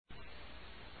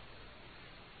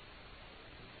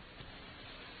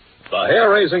The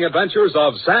hair-raising adventures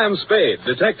of Sam Spade,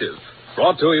 detective.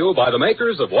 Brought to you by the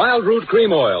makers of Wild Root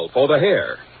Cream Oil for the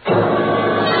hair.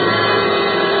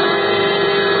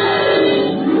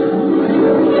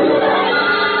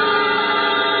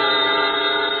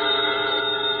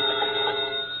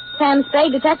 Sam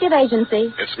Spade Detective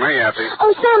Agency. It's me, Effie.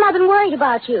 Oh, Sam, I've been worried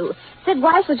about you. Sid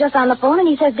Weiss was just on the phone, and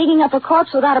he says digging up a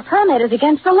corpse without a permit is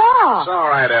against the law. It's all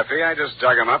right, Effie. I just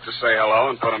dug him up to say hello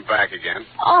and put him back again.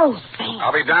 Oh, Sam.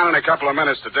 I'll be down in a couple of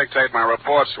minutes to dictate my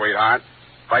report, sweetheart.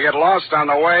 If I get lost on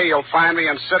the way, you'll find me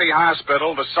in City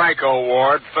Hospital, the Psycho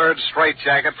Ward, third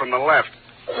straitjacket from the left.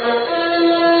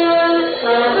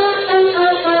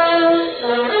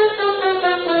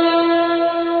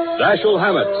 Dashiell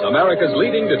Hammett, America's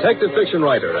leading detective fiction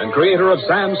writer and creator of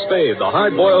Sam Spade, the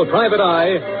hard-boiled private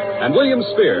eye, and William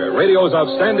Spear, radio's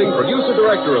outstanding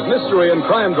producer-director of mystery and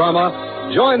crime drama,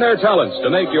 join their talents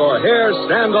to make your hair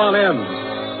stand on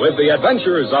end with the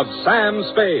adventures of Sam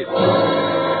Spade.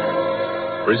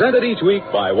 Presented each week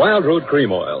by Wild Root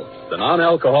Cream Oil, the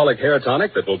non-alcoholic hair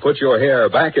tonic that will put your hair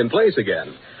back in place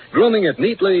again, grooming it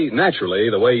neatly,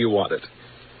 naturally, the way you want it.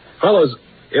 Fellows,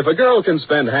 if a girl can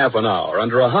spend half an hour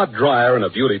under a hot dryer in a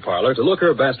beauty parlor to look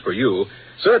her best for you,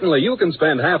 certainly you can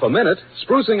spend half a minute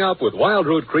sprucing up with Wild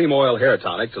Root Cream Oil hair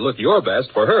tonic to look your best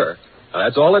for her.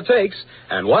 That's all it takes,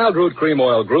 and Wild Root Cream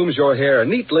Oil grooms your hair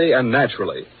neatly and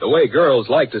naturally, the way girls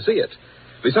like to see it.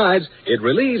 Besides, it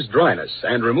relieves dryness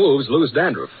and removes loose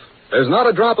dandruff. There's not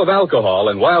a drop of alcohol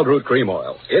in Wild Root Cream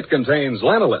Oil. It contains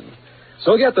lanolin.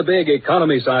 So get the big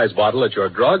economy-size bottle at your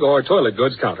drug or toilet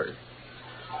goods counter.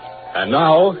 And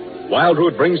now, Wild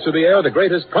Root brings to the air the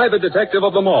greatest private detective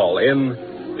of them all in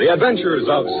The Adventures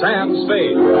of Sam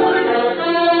Spade.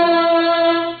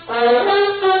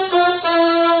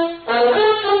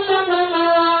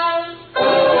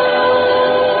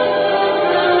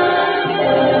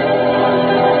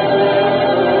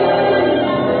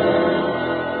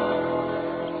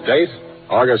 Date,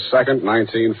 August 2nd,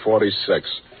 1946.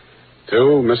 To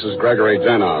Mrs. Gregory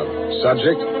Denov.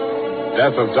 Subject,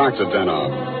 death of Dr.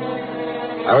 Denov.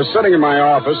 I was sitting in my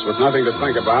office with nothing to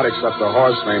think about except a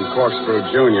horse named Corkscrew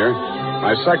Jr.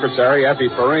 My secretary,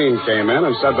 Effie Perrine, came in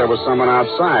and said there was someone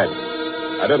outside.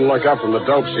 I didn't look up from the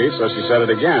dope sheet, so she said it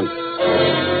again.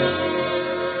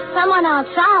 Someone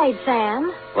outside, Sam.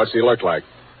 What's he look like?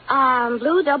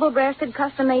 Blue double-breasted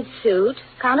custom-made suit,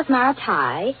 Countess Mara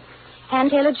tie,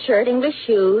 hand-tailored shirt, English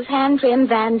shoes, hand-trimmed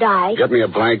Van Dyke. Get me a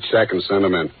blank check and send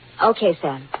him in. Okay,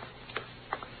 Sam.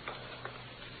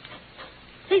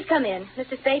 Please come in.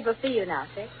 Mr. Spade will see you now,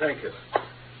 sir. Thank you.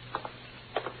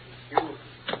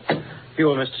 You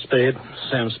are Mr. Spade,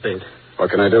 Sam Spade. What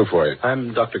can I do for you?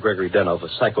 I'm Dr. Gregory Denov, a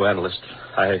psychoanalyst.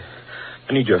 I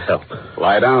need your help.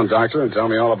 Lie down, doctor, and tell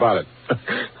me all about it.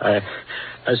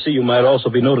 I see you might also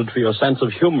be noted for your sense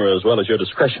of humor as well as your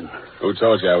discretion. Who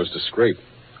told you I was discreet?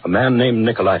 A man named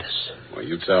Nicolaitis. Well,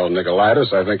 you tell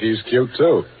Nicolaitis I think he's cute,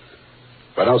 too.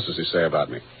 What else does he say about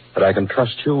me? That I can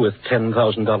trust you with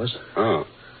 $10,000. Oh.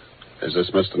 Is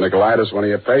this Mr. Nicolaitis one of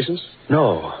your patients?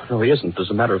 No, he isn't. As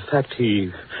a matter of fact,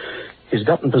 he's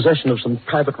gotten possession of some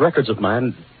private records of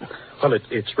mine. Well,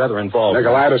 it's rather involved.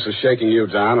 Nicolaitis is shaking you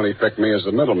down, and he picked me as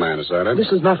the middleman, is that it?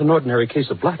 This is not an ordinary case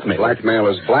of blackmail. Blackmail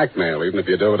is blackmail, even if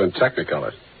you do it in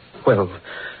Technicolor. Well,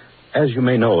 as you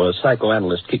may know, a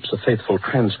psychoanalyst keeps a faithful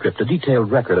transcript, a detailed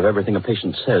record of everything a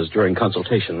patient says during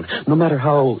consultation, no matter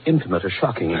how intimate or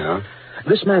shocking. Yeah?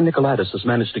 This man, Nicolaitis, has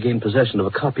managed to gain possession of a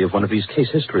copy of one of these case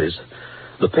histories.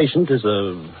 The patient is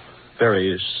a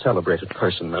very celebrated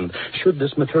person, and should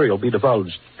this material be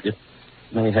divulged, it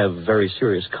may have very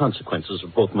serious consequences for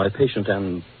both my patient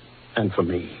and for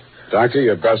me. Doctor,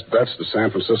 your best bet's the San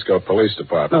Francisco Police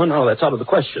Department. No, that's out of the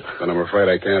question. Then I'm afraid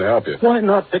I can't help you. Why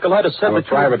not? Nicolaitis said I'm a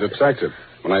private detective.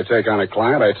 When I take on a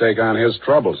client, I take on his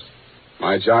troubles.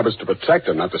 My job is to protect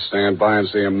him, not to stand by and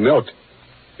see him milked.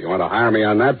 If you want to hire me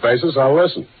on that basis, I'll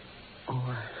listen.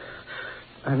 Oh,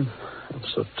 I'm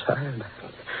so tired.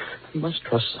 I must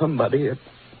trust somebody.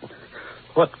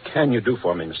 What can you do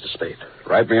for me, Mr. Spade?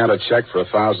 Write me out a check for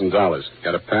 $1,000.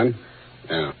 Got a pen?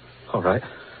 Yeah. All right.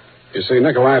 You see,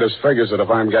 Nicolaitis figures that if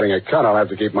I'm getting a cut, I'll have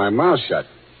to keep my mouth shut.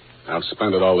 I'll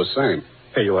spend it all the same.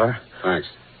 Here you are. Thanks.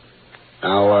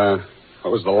 Now,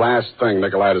 what was the last thing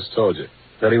Nicolaitis told you?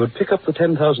 That he would pick up the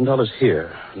 $10,000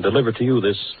 here and deliver to you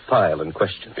this file in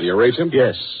question. Can you reach him?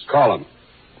 Yes. Call him.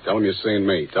 Tell him you've seen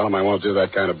me. Tell him I won't do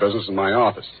that kind of business in my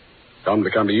office. Tell him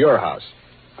to come to your house.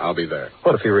 I'll be there.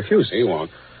 What if he refuses? He won't.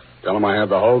 Tell him I have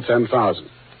the whole $10,000.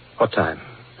 What time?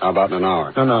 How about in an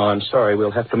hour? No, I'm sorry.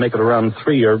 We'll have to make it around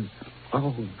 3 or...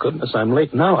 Oh, goodness, I'm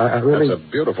late now. I really... That's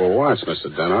a beautiful watch, Mr.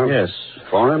 Denov. Yes.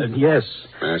 Foreign? Yes.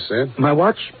 May I see it? My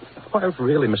watch? Why,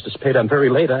 really, Mr. Spade, I'm very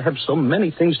late. I have so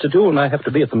many things to do, and I have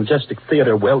to be at the Majestic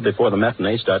Theater well before the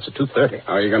matinee starts at 2:30.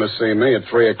 How are you going to see me at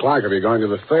 3 o'clock if you're going to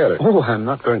the theater? Oh, I'm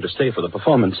not going to stay for the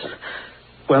performance.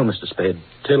 Well, Mr. Spade,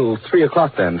 till 3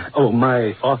 o'clock then. Oh,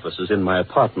 my office is in my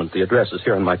apartment. The address is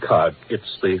here on my card.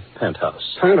 It's the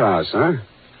penthouse. Penthouse, huh?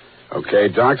 Okay,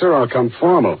 Doctor, I'll come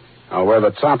formal. I'll wear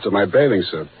the top to my bathing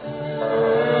suit.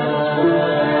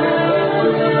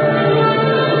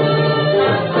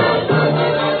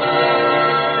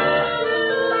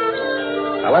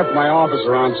 I left my office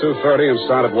around 2:30 and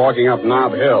started walking up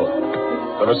Nob Hill.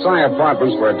 The Versailles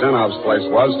Apartments, where Denov's place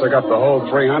was, took up the whole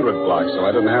 300 block, so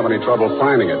I didn't have any trouble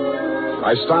finding it.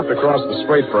 I stopped across the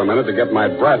street for a minute to get my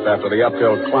breath after the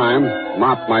uphill climb,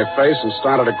 mopped my face, and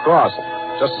started across.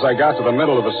 Just as I got to the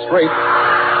middle of the street...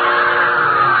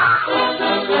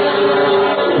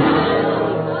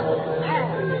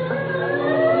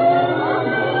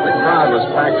 The crowd was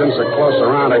packed in so close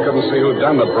around I couldn't see who'd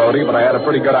done the Brody, but I had a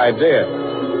pretty good idea.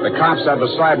 The cops had the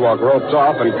sidewalk roped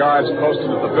off and guards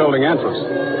posted at the building entrance.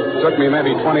 It took me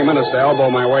maybe 20 minutes to elbow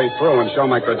my way through and show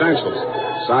my credentials.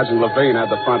 Sergeant Levine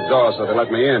had the front door, so they let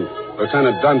me in.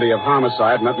 Lieutenant Dundee of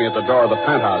Homicide met me at the door of the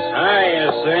penthouse. Hiya,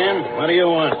 Sam. What do you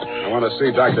want? I want to see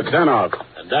Dr. Denov.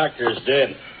 The doctor's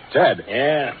dead. Dead?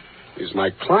 Yeah. He's my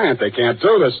client. They can't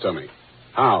do this to me.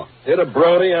 How? Hit a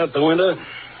Brody out the window.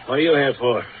 What are you here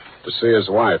for? To see his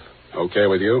wife. Okay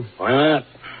with you? Why not?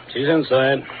 She's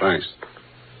inside. Thanks.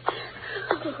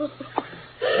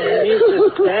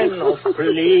 Mrs. Daniel,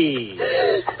 please.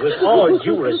 With all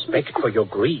due respect for your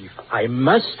grief, I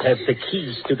must have the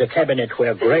keys to the cabinet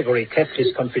where Gregory kept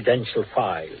his confidential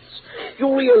files.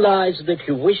 You realize that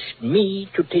he wished me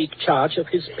to take charge of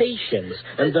his patients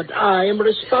and that I am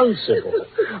responsible.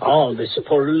 All this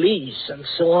police and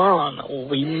so on.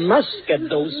 We must get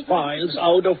those files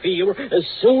out of here as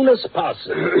soon as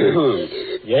possible.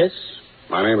 Yes?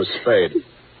 My name is Spade.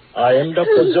 I am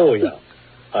Dr. Zoya.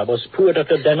 I was poor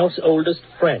Dr. Denov's oldest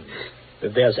friend.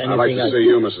 If there's anything I'd like to see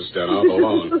you, Mrs. Denov,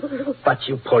 alone. But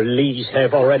you police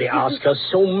have already asked her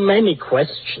so many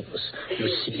questions. You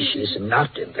see, she's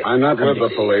not in the... I'm not with the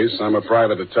police. I'm a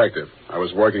private detective. I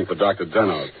was working for Dr.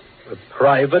 Denov. A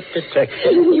private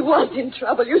detective? He was in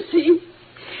trouble, you see.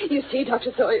 You see,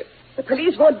 Dr. Sawyer, the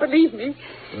police won't believe me.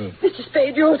 Mr.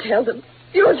 Spade, you'll tell them.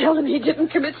 You'll tell them he didn't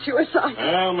commit suicide.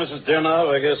 Well, Mrs.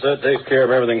 Denov, I guess that takes care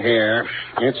of everything here.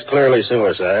 It's clearly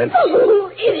suicide. Oh,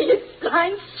 idiot.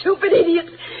 Blind, stupid idiot.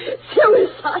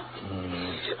 Suicide.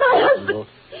 My husband.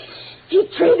 He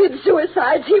treated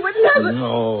suicides. He would never...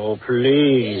 No,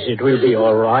 please. It will be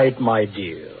all right, my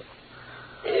dear.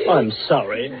 I'm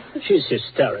sorry. She's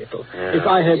hysterical. Yeah. If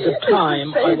I had the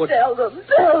time, I would... Tell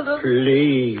them.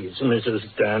 Please, Mrs.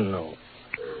 Dano.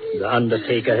 The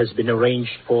undertaker has been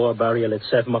arranged for burial at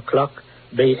 7 o'clock,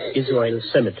 Beit Israel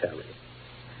Cemetery.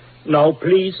 Now,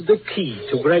 please, the key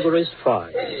to Gregory's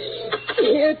files.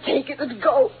 Here, take it and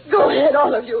go. Go ahead,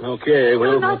 all of you. Okay,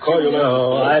 we'll call you now.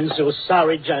 Oh, I'm so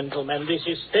sorry, gentlemen. This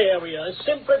hysteria, a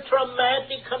simple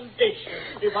traumatic condition.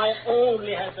 If I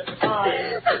only had the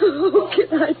time. Who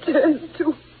can I turn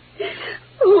to?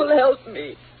 Who'll help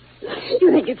me?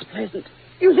 You think it's pleasant?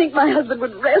 You think my husband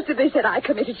would rest if they said I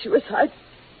committed suicide?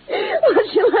 What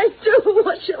shall I do?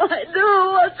 What shall I do?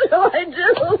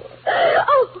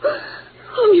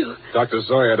 Oh, you... Dr.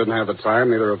 Zoya didn't have the time,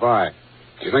 neither have I.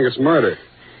 Do you think it's murder?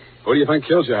 Who do you think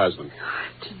killed your husband?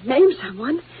 To name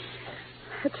someone?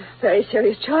 That's a very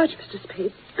serious charge, Mr.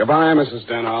 Spade. Goodbye, Mrs.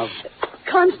 Denov.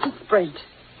 Constance Brent.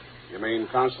 You mean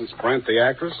Constance Brent, the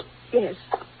actress? Yes.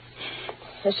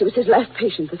 Yes, she was his last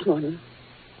patient this morning.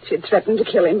 She had threatened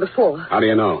to kill him before. How do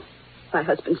you know? My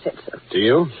husband said so. Do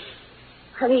you?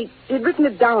 And he'd written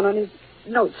it down on his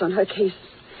notes on her case.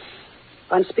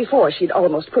 Once before, she'd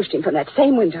almost pushed him from that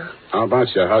same window. How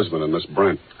about your husband and Miss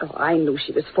Brent? Oh, I knew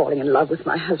she was falling in love with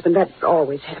my husband. That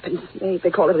always happens.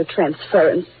 They call it a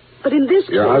transference. But in this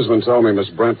Your case... husband told me Miss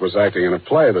Brent was acting in a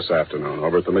play this afternoon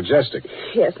over at the Majestic.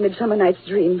 Yes, Midsummer Night's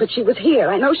Dream. But she was here.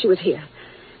 I know she was here.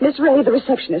 Miss Ray, the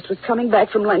receptionist, was coming back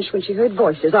from lunch when she heard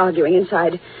voices arguing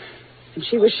inside. And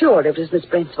she was sure it was Miss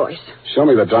Brent's voice. Show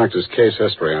me the doctor's case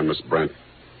history on Miss Brent.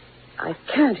 I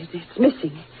can't. It's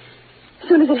missing. As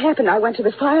soon as it happened, I went to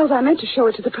the files. I meant to show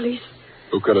it to the police.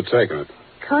 Who could have taken it?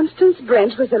 Constance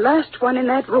Brent was the last one in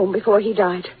that room before he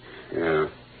died. Yeah.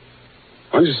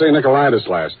 When did you see Nicolaitis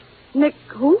last? Nick,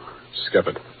 who? Skip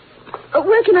it.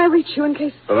 Where can I reach you in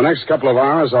case... For the next couple of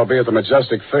hours, I'll be at the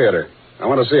Majestic Theater. I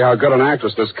want to see how good an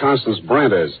actress this Constance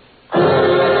Brent is.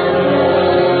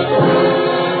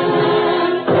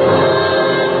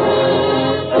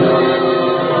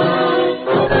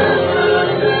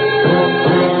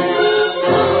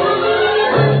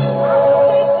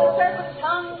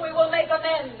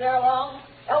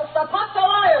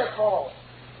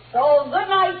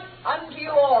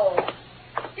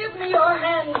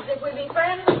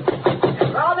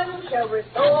 here with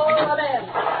all the men.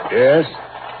 Yes?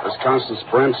 Miss Constance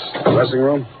Brent's dressing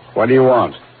room? What do you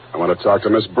want? I want to talk to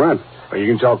Miss Brent. Well, you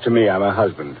can talk to me. I'm her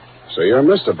husband. So you're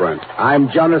Mr. Brent. I'm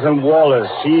Jonathan Wallace.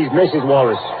 She's Mrs.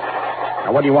 Wallace.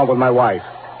 Now, what do you want with my wife?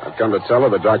 I've come to tell her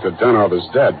that Dr. Denov is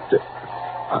dead.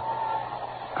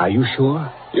 Are you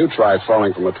sure? You tried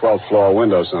falling from a 12th floor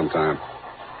window sometime.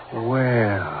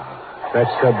 Well,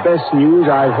 that's the best news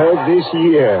I've heard this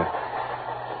year.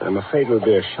 But I'm afraid it will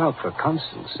be a shock for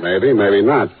Constance. Maybe, maybe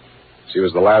not. She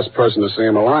was the last person to see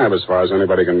him alive as far as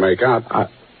anybody can make out.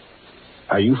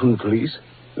 Are you from the police?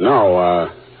 No,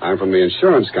 I'm from the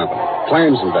insurance company.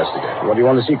 Claims investigator. What do you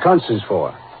want to see Constance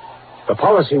for? The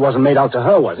policy wasn't made out to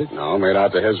her, was it? No, made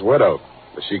out to his widow.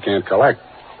 But she can't collect.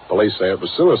 Police say it was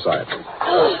suicide.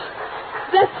 Oh,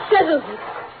 that settles it.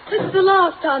 This is the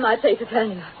last time I say to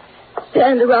Tanya.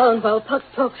 Stand around while Puck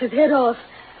talks his head off.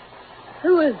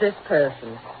 Who is this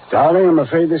person? Darling, I'm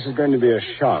afraid this is going to be a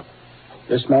shock.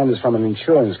 This man is from an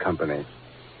insurance company.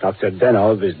 Dr.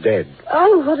 Denov is dead.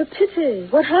 Oh, what a pity.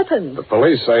 What happened? The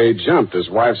police say he jumped. His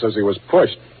wife says he was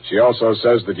pushed. She also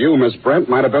says that you, Miss Brent,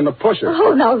 might have been the pusher.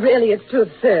 Oh, now really, it's too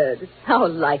absurd. How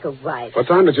like a wife. What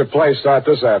time did your play start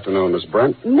this afternoon, Miss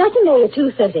Brent? Matinee at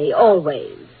 2:30,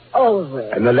 always.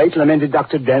 Always. And the late lamented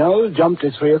Dr. Denov jumped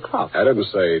at 3 o'clock. I didn't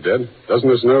say he did. Doesn't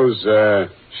this news,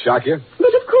 shock you?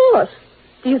 But of course.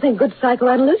 Do you think good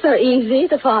psychoanalysts are easy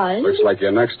to find? Looks like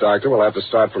your next doctor will have to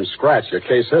start from scratch. Your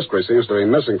case history seems to be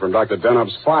missing from Dr.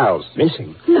 Denov's files.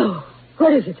 Missing? No.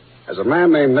 What is it? Has a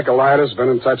man named Nicolaitis been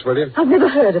in touch with you? I've never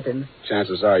heard of him.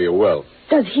 Chances are you will.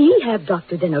 Does he have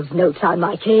Dr. Denov's notes on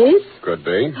my case? Could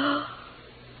be.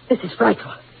 This is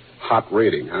frightful. Hot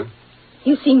reading, huh?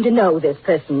 You seem to know this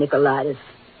person, Nicolaitis.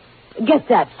 Get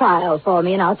that file for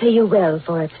me, and I'll pay you well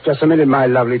for it. Just a minute, my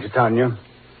lovely Titania.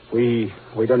 We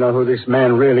don't know who this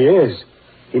man really is.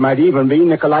 He might even be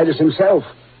Nicolaitis himself.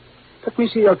 Let me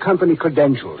see your company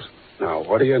credentials. Now,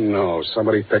 what do you know?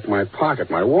 Somebody picked my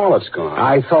pocket. My wallet's gone.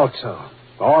 I thought so.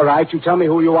 All right, you tell me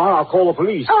who you are. I'll call the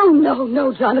police. Oh,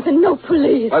 no, Jonathan. No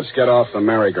police. Let's get off the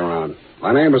merry-go-round.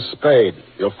 My name is Spade.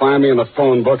 You'll find me in the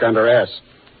phone book under S.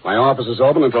 My office is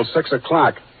open until 6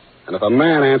 o'clock. And if a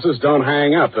man answers, don't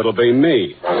hang up. It'll be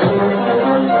me.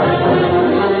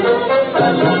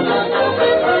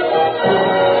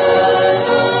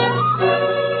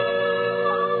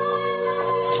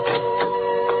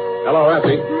 Hello,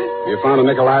 Effie. You found a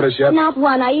Nicolaitis yet? Not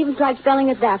one. I even tried spelling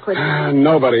it backwards.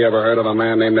 Nobody ever heard of a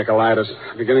man named Nicolaitis.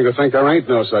 I'm beginning to think there ain't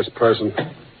no such person.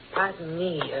 Pardon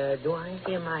me, do I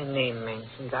hear my name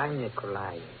mentioned? I'm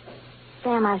Nicolaitis.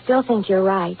 Sam, I still think you're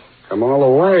right. Come all the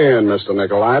way in, Mr.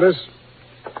 Nicolaitis.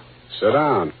 Sit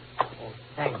down. Oh,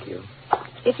 thank you.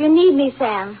 If you need me,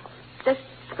 Sam, just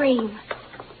scream.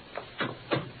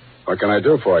 What can I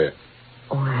do for you?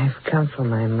 Oh, I've come for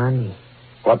my money.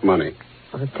 What money?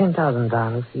 Oh, the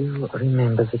 $10,000. You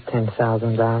remember the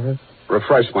 $10,000?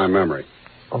 Refresh my memory.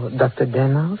 Oh, Dr.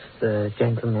 Denov, the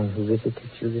gentleman who visited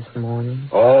you this morning?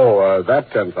 Oh, that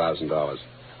 $10,000.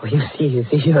 Oh, you see,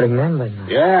 you remember now.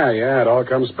 Yeah, it all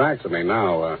comes back to me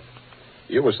now.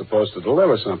 You were supposed to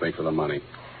deliver something for the money.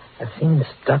 Since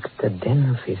Dr.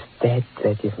 Denov is dead,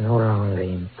 that is no longer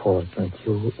important.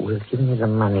 You will give me the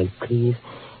money, please,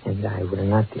 and I will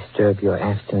not disturb your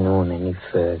afternoon any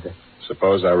further.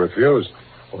 Suppose I refuse?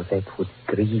 Oh, that would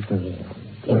grieve me.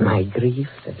 In my grief,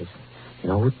 there is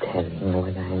no telling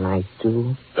what I might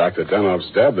do. Dr. Denov's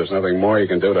dead. There's nothing more you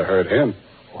can do to hurt him.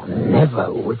 Oh,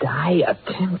 never would I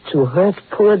attempt to hurt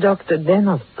poor Dr.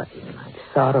 Denov, but in my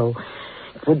sorrow,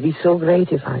 it would be so great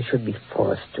if I should be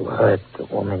forced to hurt the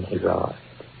woman he loved.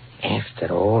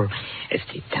 After all, as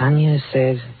Titania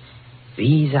says,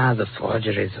 these are the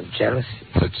forgeries of jealousy.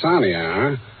 Titania,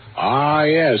 huh? Ah,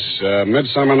 yes.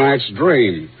 Midsummer Night's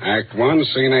Dream. Act 1,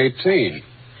 Scene 18.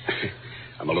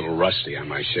 I'm a little rusty on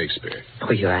my Shakespeare.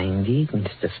 Oh, you are indeed,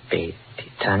 Mr. Spade.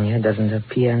 Titania doesn't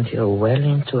appear until well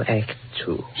into Act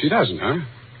 2. She doesn't, huh?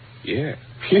 Yeah,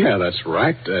 that's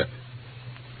right.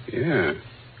 Yeah.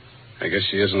 I guess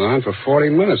she isn't on for 40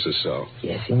 minutes or so.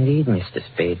 Yes, indeed, Mr.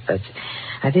 Spade, but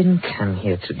I didn't come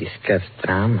here to discuss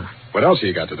drama. What else have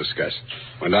you got to discuss?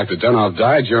 When Dr. Denov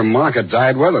died, your market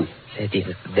died with him. That is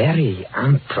a very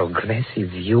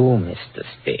unprogressive view, Mr.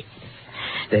 Spade.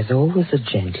 There's always a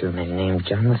gentleman named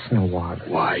Jonathan Noir.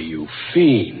 Why, you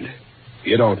fiend.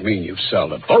 You don't mean you've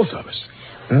sold to both of us.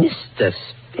 Mr.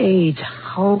 Spade,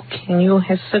 how can you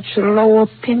have such a low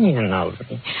opinion of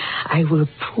me? I will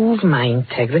prove my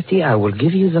integrity. I will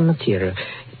give you the material.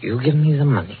 You give me the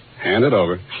money. Hand it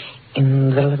over.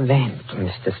 In the Levant,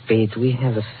 Mr. Spade, we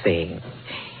have a saying.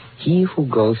 He who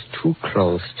goes too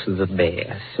close to the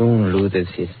bear soon loses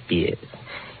his beard.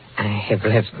 I have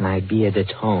left my beard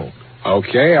at home.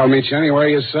 Okay, I'll meet you anywhere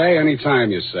you say,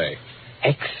 anytime you say.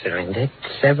 Excellent. At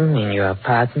 7 in your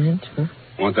apartment?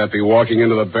 Won't that be walking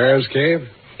into the bear's cave?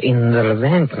 In the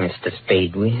Levant, Mr.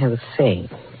 Spade, we have a saying.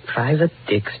 Private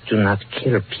dicks do not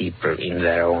kill people in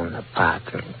their own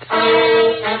apartment.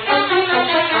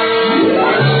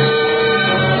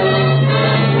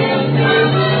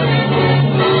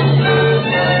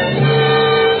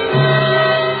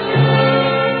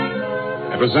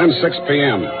 It was then 6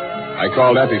 p.m. I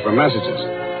called Effie for messages.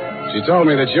 She told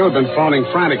me that you had been phoning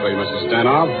frantically, Mrs.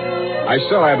 Denov. I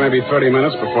still had maybe 30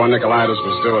 minutes before Nicolaitis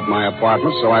was due at my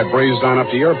apartment, so I breezed on up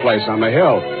to your place on the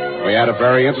hill. We had a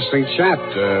very interesting chat.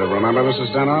 Remember, Mrs.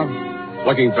 Denov?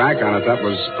 Looking back on it, that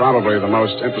was probably the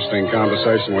most interesting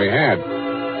conversation we had.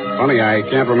 Funny, I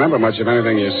can't remember much of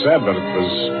anything you said, but it was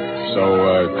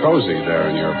so cozy there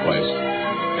in your place.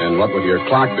 And what with your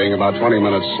clock being about 20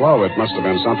 minutes slow, it must have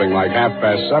been something like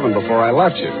 7:30 before I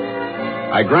left you.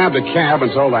 I grabbed a cab and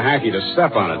told the hacky to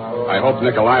step on it. I hoped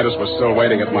Nicolaitis was still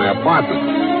waiting at my apartment.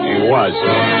 He was.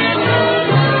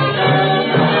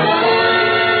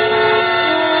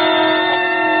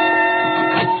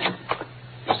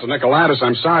 Mr. Nicolaitis,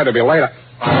 I'm sorry to be late.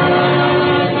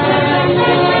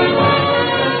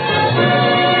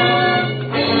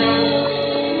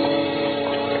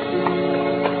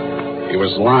 He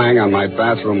was lying on my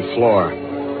bathroom floor.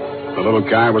 The little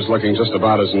guy was looking just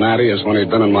about as natty as when he'd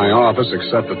been in my office,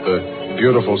 except that the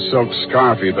beautiful silk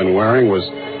scarf he'd been wearing was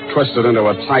twisted into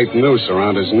a tight noose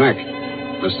around his neck.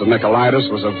 Mr.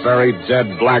 Nicolaitis was a very dead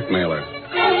blackmailer.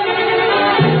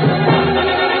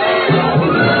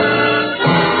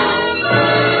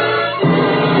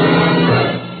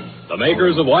 The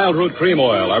makers of Wild Root Cream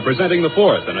Oil are presenting the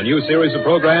fourth in a new series of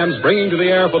programs bringing to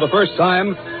the air for the first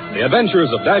time the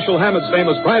adventures of Dashiell Hammett's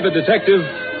famous private detective,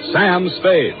 Sam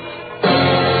Spade.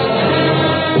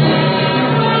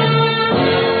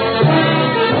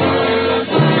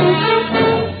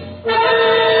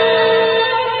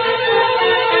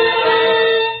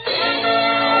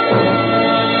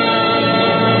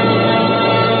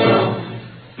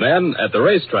 Then, at the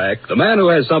racetrack, the man who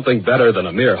has something better than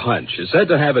a mere hunch is said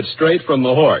to have it straight from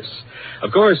the horse.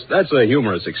 Of course, that's a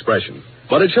humorous expression,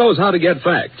 but it shows how to get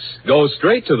facts. Go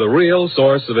straight to the real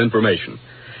source of information.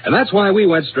 And that's why we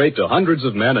went straight to hundreds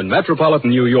of men in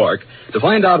metropolitan New York to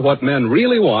find out what men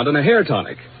really want in a hair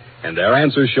tonic. And their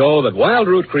answers show that Wild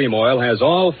Root Cream Oil has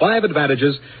all 5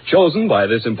 advantages chosen by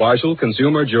this impartial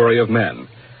consumer jury of men.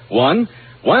 1,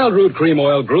 Wild Root Cream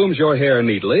Oil grooms your hair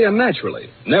neatly and naturally,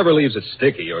 never leaves it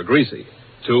sticky or greasy.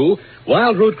 2,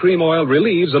 Wild Root Cream Oil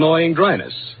relieves annoying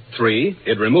dryness. 3,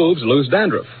 it removes loose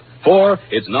dandruff. 4,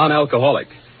 it's non-alcoholic.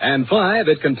 And 5,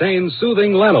 it contains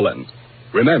soothing lanolin.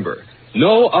 Remember,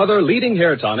 no other leading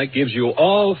hair tonic gives you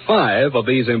all 5 of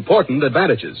these important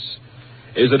advantages.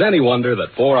 Is it any wonder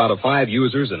that 4 out of 5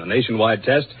 users in a nationwide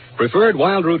test preferred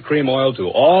Wild Root Cream Oil to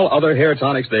all other hair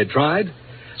tonics they'd tried?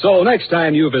 So next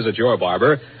time you visit your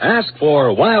barber, ask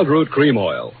for Wild Root Cream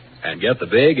Oil and get the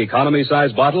big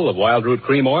economy-size bottle of Wild Root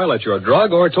Cream Oil at your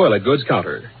drug or toilet goods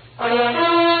counter. And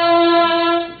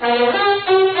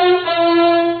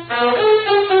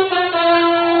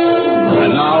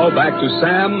now back to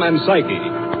Sam and Psyche.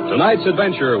 Tonight's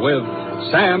adventure with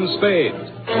Sam Spade.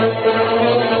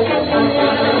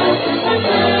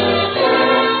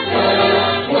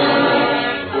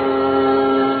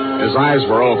 His eyes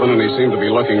were open, and he seemed to be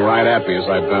looking right at me as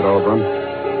I bent over him.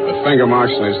 The finger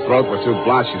marks in his throat were too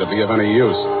blotchy to be of any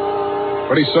use.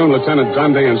 Pretty soon, Lieutenant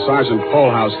Dundee and Sergeant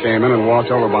Polhouse came in and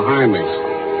walked over behind me.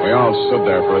 We all stood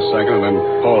there for a second, and then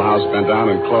Polhouse bent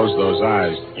down and closed those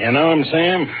eyes. You know him,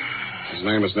 Sam? His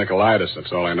name is Nicolaitis.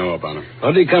 That's all I know about him.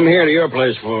 What did he come here to your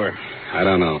place for? I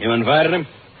don't know. You invited him?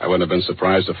 I wouldn't have been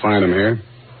surprised to find him here,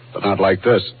 but not like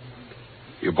this.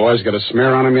 You boys got a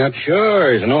smear on him yet?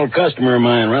 Sure. He's an old customer of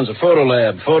mine. Runs a photo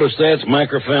lab. Photostats,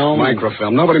 microfilm.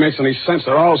 Microfilm. Nobody makes any sense.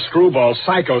 They're all screwballs,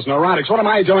 psychos, neurotics. What am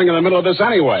I doing in the middle of this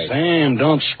anyway? Sam,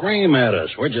 don't scream at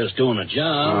us. We're just doing a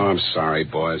job. Oh, I'm sorry,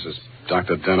 boys. This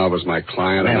Dr. Denov was my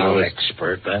client. Mental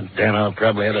expert. That Denov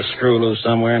probably had a screw loose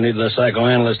somewhere and needed a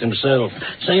psychoanalyst himself.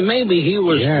 Say, maybe he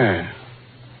was... Yeah.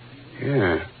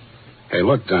 Hey,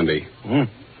 look, Dundee.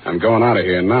 I'm going out of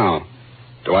here now.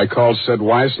 Do I call Sid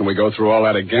Weiss and we go through all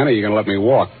that again, or are you going to let me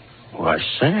walk? Why,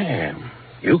 Sam,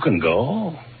 you can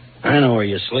go. I know where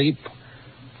you sleep.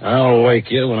 I'll wake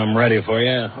you when I'm ready for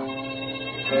you.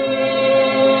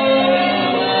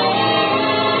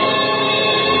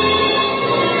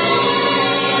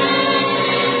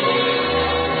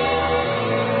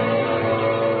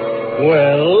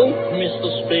 Well,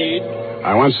 Mr. Spade?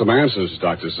 I want some answers,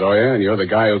 Dr. Zoya, and you're the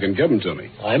guy who can give them to me.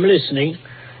 I'm listening.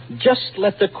 Just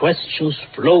let the questions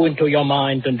flow into your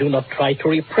mind and do not try to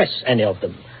repress any of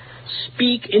them.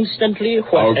 Speak instantly,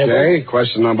 whatever... Okay,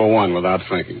 question number 1, without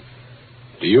thinking.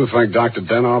 Do you think Dr.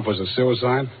 Denoff was a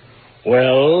suicide?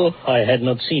 Well, I had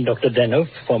not seen Dr. Denoff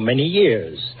for many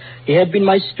years. He had been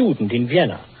my student in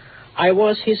Vienna. I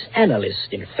was his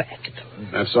analyst, in fact.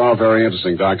 That's all very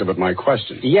interesting, Doctor, but my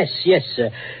question... Yes.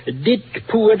 Did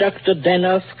poor Dr.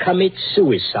 Denoff commit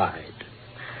suicide?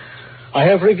 I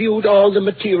have reviewed all the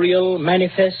material,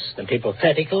 manifest and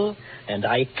hypothetical, and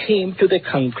I came to the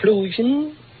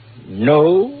conclusion...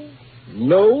 No,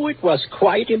 it was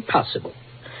quite impossible.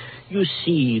 You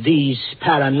see, these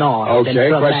paranoid... Okay,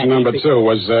 question number 2.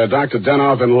 Was Dr.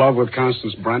 Denoff in love with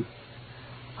Constance Brent?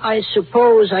 I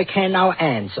suppose I can now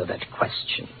answer that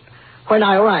question. When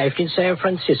I arrived in San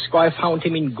Francisco, I found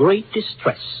him in great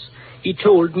distress. He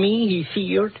told me he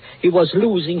feared he was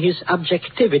losing his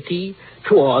objectivity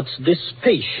towards this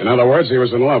patient. In other words, he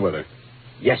was in love with her?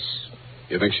 Yes.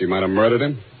 You think she might have murdered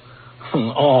him?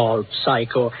 All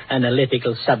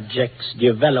psychoanalytical subjects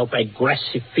develop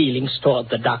aggressive feelings toward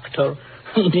the doctor.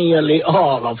 Nearly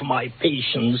all of my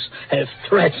patients have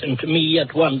threatened me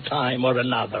at one time or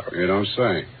another. You don't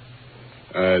say.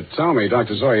 Tell me,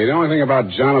 Dr. Zoya, you know anything about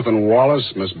Jonathan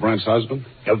Wallace, Miss Brent's husband?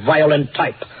 A violent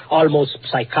type, almost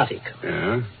psychotic.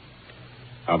 Yeah?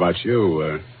 How about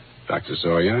you, Dr.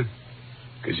 Zoya?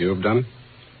 Could you have done it?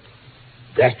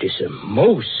 That is a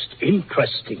most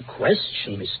interesting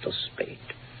question, Mr. Spade.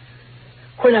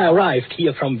 When I arrived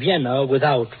here from Vienna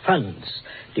without funds,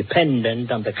 dependent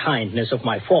on the kindness of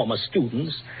my former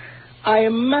students, I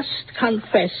must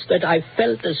confess that I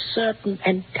felt a certain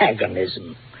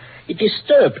antagonism. It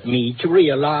disturbed me to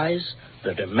realize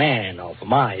that a man of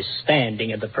my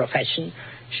standing in the profession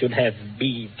should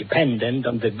be dependent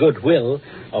on the goodwill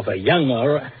of a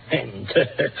younger and,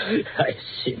 I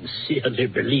sincerely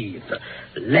believe,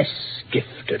 less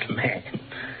gifted man.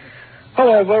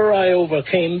 However, I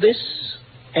overcame this,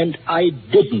 and I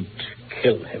didn't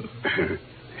kill him.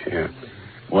 Yeah.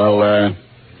 Well,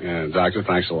 Doctor,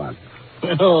 thanks a lot.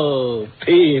 Oh,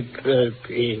 people.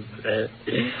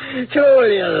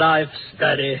 Truly a life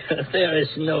study. There is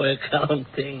no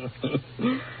accounting.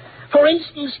 For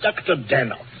instance, Dr.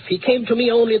 Denoff. He came to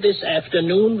me only this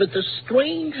afternoon with the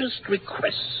strangest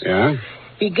request. Yeah?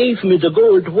 He gave me the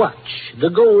gold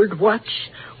watch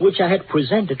which I had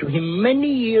presented to him many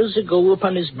years ago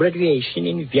upon his graduation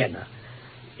in Vienna.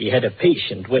 He had a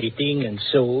patient waiting and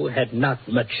so had not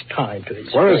much time to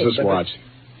explain. Where is this watch?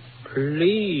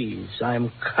 Please,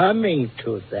 I'm coming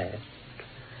to that.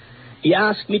 He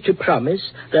asked me to promise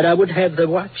that I would have the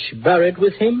watch buried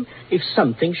with him if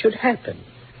something should happen.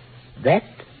 That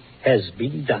has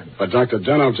been done. But Dr.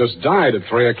 Denoff just died at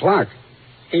 3 o'clock.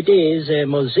 It is a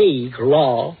Mosaic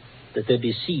law that the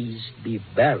deceased be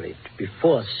buried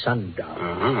before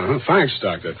sundown. Thanks,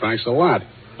 Doctor. Thanks a lot.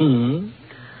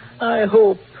 I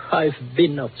hope I've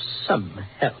been of some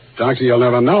help. Doctor, you'll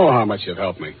never know how much you've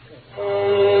helped me.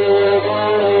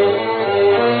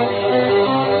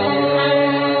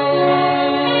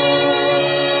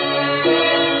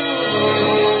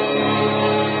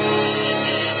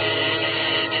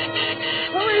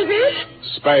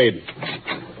 Spade.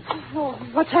 Oh,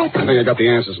 what's happened? I think I got the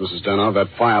answers, Mrs. Denoff. That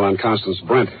file on Constance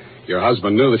Brent. Your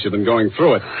husband knew that you'd been going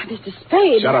through it. Mr.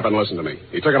 Spade. Shut up and listen to me.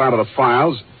 He took it out of the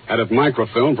files, had it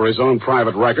microfilmed for his own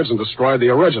private records, and destroyed the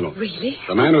original. Really?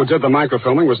 The man who did the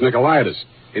microfilming was Nicolaitis.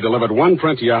 He delivered one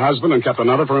print to your husband and kept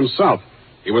another for himself.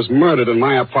 He was murdered in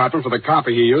my apartment for the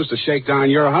copy he used to shake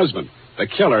down your husband. The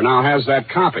killer now has that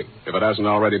copy, if it hasn't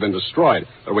already been destroyed.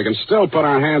 But we can still put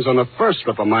our hands on the first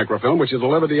strip of microfilm, which you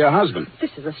delivered to your husband.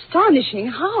 This is astonishing.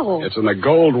 How? It's in the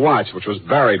gold watch, which was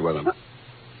buried with him.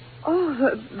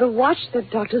 Oh, the watch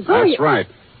that Dr. Zoya... That's right.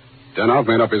 Denoff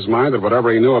made up his mind that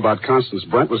whatever he knew about Constance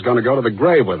Brent was going to go to the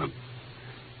grave with him.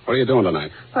 What are you doing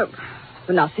tonight?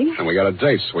 Nothing. And we got a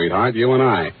date, sweetheart, you and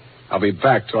I. I'll be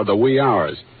back toward the wee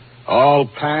hours. All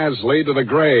paths lead to the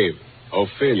grave.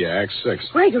 Ophelia, Act 6.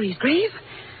 Gregory's grave?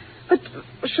 But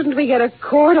shouldn't we get a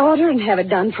court order and have it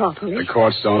done properly? The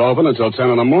courts don't open until 10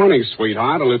 in the morning,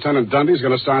 sweetheart, and Lieutenant Dundee's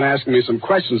going to start asking me some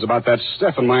questions about that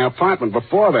stiff in my apartment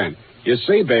before then. You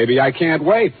see, baby, I can't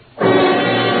wait.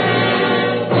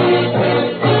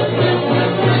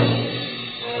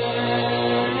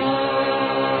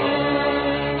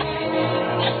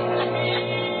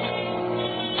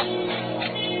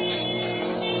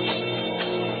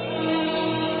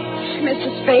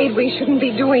 Mr. Spade, we shouldn't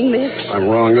be doing this. If I'm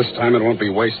wrong this time, it won't be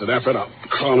wasted effort. I'll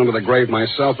crawl under the grave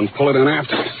myself and pull it in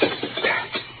after.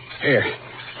 Here.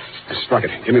 I struck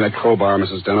it. Give me that crowbar,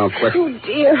 Mrs. Denoff, quick. Oh,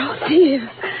 dear.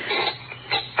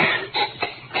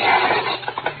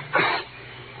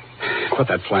 Put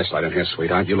that flashlight in here,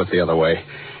 sweetheart. You look the other way.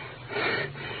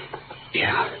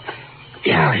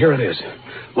 Yeah, here it is.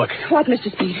 Look. What,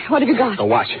 Mr. Spade? What have you got? The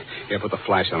watch. Here, put the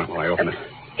flash on it while I open it.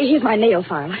 Here's my nail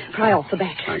file. Pry off the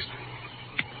back. Thanks.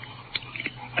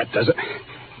 That does it.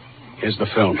 Here's the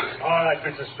film. All right,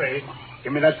 Mr. Spade.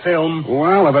 Give me that film.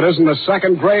 Well, if it isn't the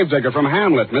second gravedigger from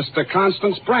Hamlet, Mr.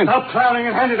 Constance Brent. Stop clowning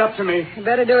and hand it up to me. You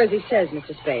better do as he says,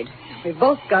 Mr. Spade. We've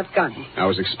both got guns. I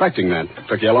was expecting that. It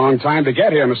took you a long time to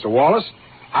get here, Mr. Wallace.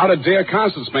 How did dear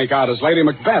Constance make out as Lady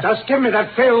Macbeth? Just give me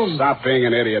that film. Stop being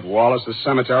an idiot, Wallace. The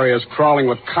cemetery is crawling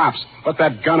with cops. Put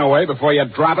that gun away before you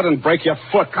drop it and break your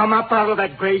foot. Come up out of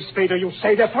that grave, Spade, or you'll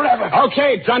stay there forever.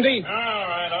 Okay, Dundee. All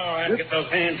right. Get those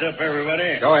hands up,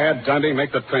 everybody. Go ahead, Dundee.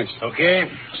 Make the pinch.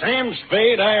 Okay. Sam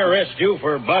Spade, I arrest you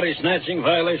for body snatching,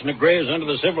 violation of graves under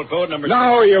the Civil Code number...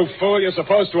 No, you fool. You're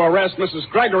supposed to arrest Mrs.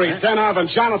 Gregory Denov and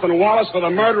Jonathan Wallace for the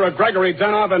murder of Gregory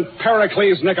Denov and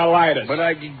Pericles Nicolaitis. But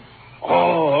I...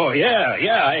 Oh, yeah.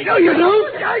 No, you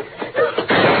don't.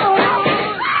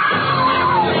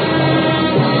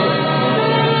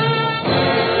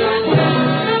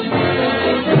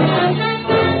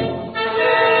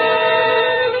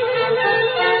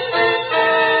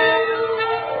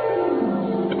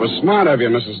 It was smart of you,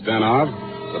 Mrs. Denov,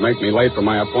 to make me late for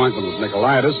my appointment with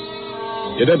Nicolaitis.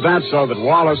 You did that so that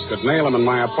Wallace could nail him in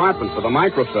my apartment for the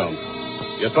microfilm.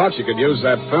 You thought you could use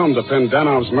that film to pin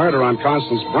Denov's murder on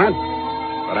Constance Brent.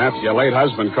 But after your late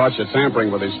husband caught you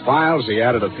tampering with his files, he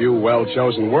added a few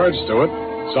well-chosen words to it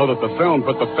so that the film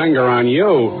put the finger on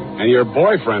you and your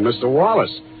boyfriend, Mr.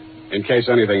 Wallace, in case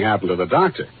anything happened to the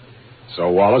doctor.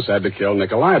 So Wallace had to kill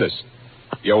Nicolaitis.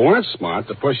 You weren't smart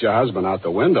to push your husband out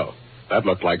the window. That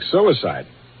looked like suicide.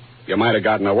 You might have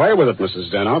gotten away with it,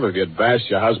 Mrs. Denov, if you'd bashed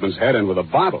your husband's head in with a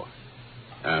bottle.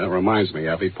 That reminds me,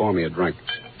 Effie, pour me a drink.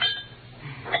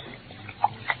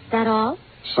 That all?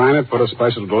 Sign it, put a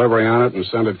special delivery on it, and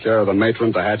send it care of the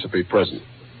matron to Hatchapee Prison.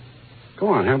 Go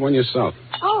on, have one yourself.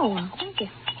 Oh, thank you.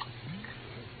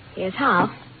 Here's how.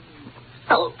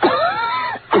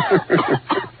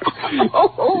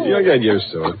 You'll get used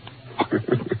to it.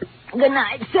 Good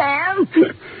night, Sam.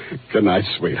 Good night,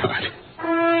 sweetheart.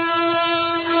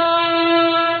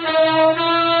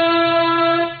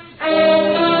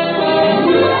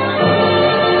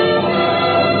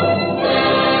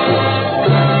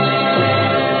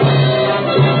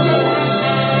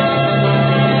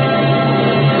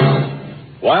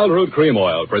 Wild Root Cream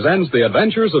Oil presents The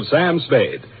Adventures of Sam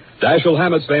Spade, Dashiell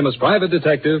Hammett's famous private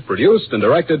detective, produced and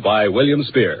directed by William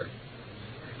Spear.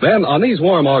 Then, on these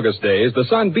warm August days, the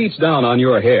sun beats down on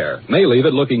your hair, may leave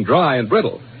it looking dry and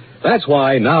brittle. That's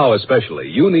why, now especially,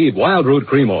 you need Wild Root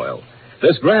Cream Oil.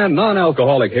 This grand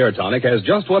non-alcoholic hair tonic has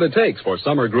just what it takes for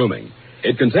summer grooming.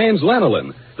 It contains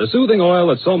lanolin, the soothing oil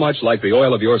that's so much like the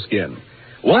oil of your skin.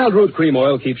 Wild Root Cream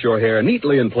Oil keeps your hair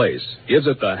neatly in place, gives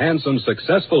it the handsome,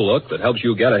 successful look that helps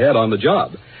you get ahead on the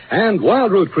job. And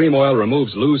Wild Root Cream Oil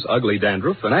removes loose, ugly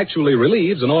dandruff and actually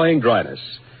relieves annoying dryness.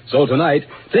 So tonight,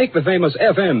 take the famous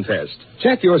FN test.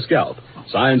 Check your scalp.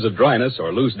 Signs of dryness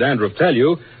or loose dandruff tell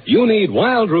you need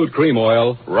Wild Root Cream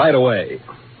Oil right away.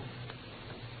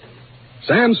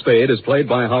 Sam Spade is played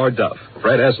by Howard Duff.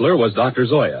 Fred Essler was Dr.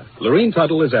 Zoya. Lorene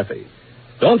Tuttle is Effie.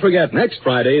 Don't forget, next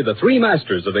Friday, the three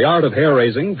masters of the art of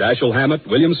hair-raising, Dashiell Hammett,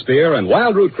 William Spear, and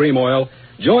Wild Root Cream Oil,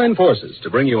 join forces to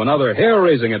bring you another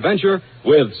hair-raising adventure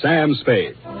with Sam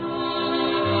Spade.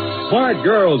 Smart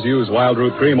girls use Wild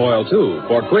Root Cream Oil, too,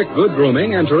 for quick, good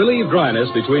grooming and to relieve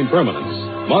dryness between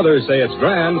permanents. Mothers say it's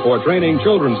grand for training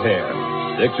children's hair.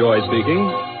 Dick Joy speaking.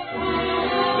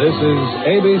 This is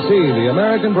ABC, the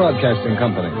American Broadcasting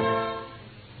Company.